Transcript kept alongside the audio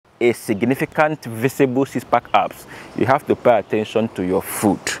a significant visible six-pack abs, you have to pay attention to your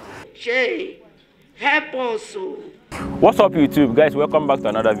food. Jay, help us. What's up YouTube guys, welcome back to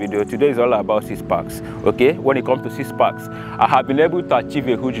another video. Today is all about six packs. Okay, when it comes to six packs, I have been able to achieve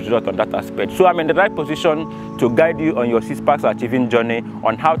a huge result on that aspect, so I'm in the right position to guide you on your six packs achieving journey,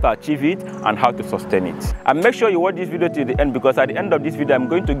 on how to achieve it and how to sustain it. And make sure you watch this video till the end, because at the end of this video I'm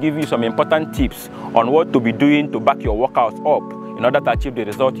going to give you some important tips on what to be doing to back your workouts up in order to achieve the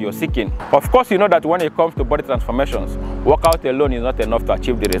result you're seeking. Of course, you know that when it comes to body transformations, workout alone is not enough to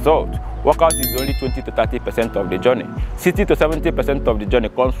achieve the result. Workout is only 20 to 30% of the journey. 60 to 70% of the journey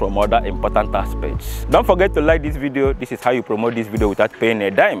comes from other important aspects. Don't forget to like this video. This is how you promote this video without paying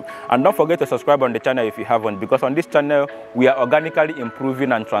a dime. And don't forget to subscribe on the channel if you haven't, because on this channel, we are organically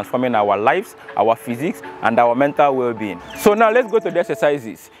improving and transforming our lives, our physics, and our mental well-being. So now let's go to the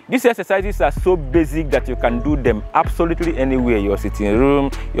exercises. These exercises are so basic that you can do them absolutely anywhere, your sitting room,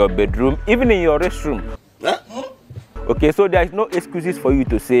 your bedroom, even in your restroom. Okay, so there is no excuses for you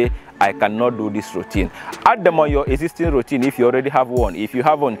to say, I cannot do this routine. Add them on your existing routine if you already have one. If you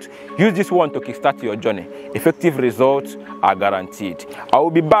haven't, use this one to kickstart your journey. Effective results are guaranteed. I will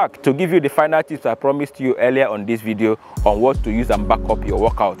be back to give you the final tips I promised you earlier on this video on what to use and back up your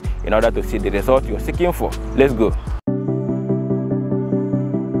workout in order to see the result you're seeking for. Let's go.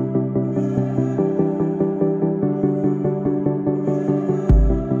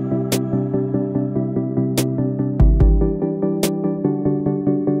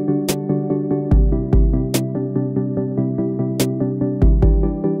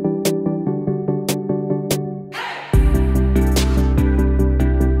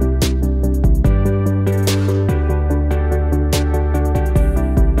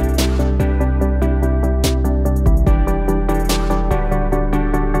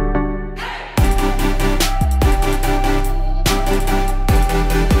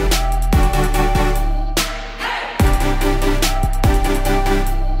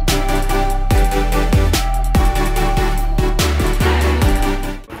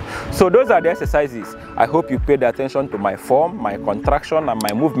 So those are the exercises. I hope you paid attention to my form, my contraction, and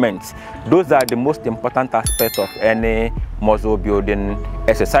my movements. Those are the most important aspects of any muscle building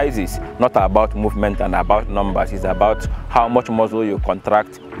exercises. Not about movement and about numbers. It's about how much muscle you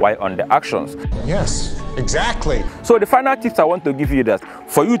contract while on the actions. Yes, exactly. So the final tips I want to give you that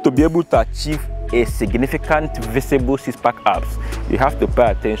for you to be able to achieve a significant visible six-pack abs, you have to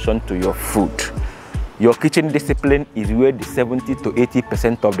pay attention to your food. Your kitchen discipline is where the 70 to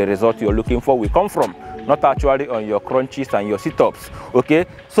 80% of the result you're looking for will come from, not actually on your crunches and your sit-ups. Okay,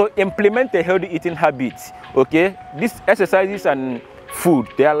 so implement a healthy eating habit. Okay, these exercises and food,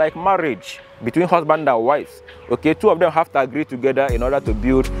 they are like marriage between husband and wives. Okay, two of them have to agree together in order to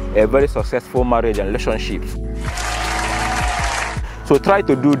build a very successful marriage and relationships. So try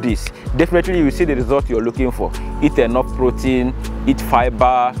to do this. Definitely you will see the result you're looking for. Eat enough protein, eat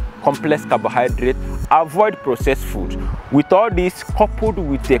fiber, complex carbohydrate, avoid processed food. With all this coupled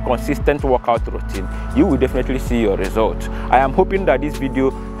with a consistent workout routine, you will definitely see your results. I am hoping that this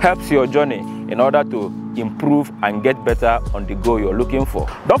video helps your journey in order to improve and get better on the goal you're looking for.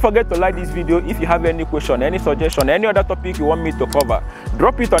 Don't forget to like this video. If you have any question, any suggestion, any other topic you want me to cover,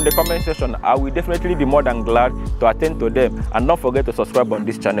 drop it on the comment section. I will definitely be more than glad to attend to them. And don't forget to subscribe on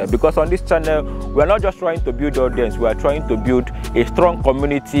this channel, because on this channel we are not just trying to build audience, we are trying to build a strong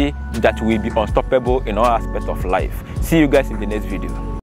community that will be unstoppable in all aspects of life. See you guys in the next video.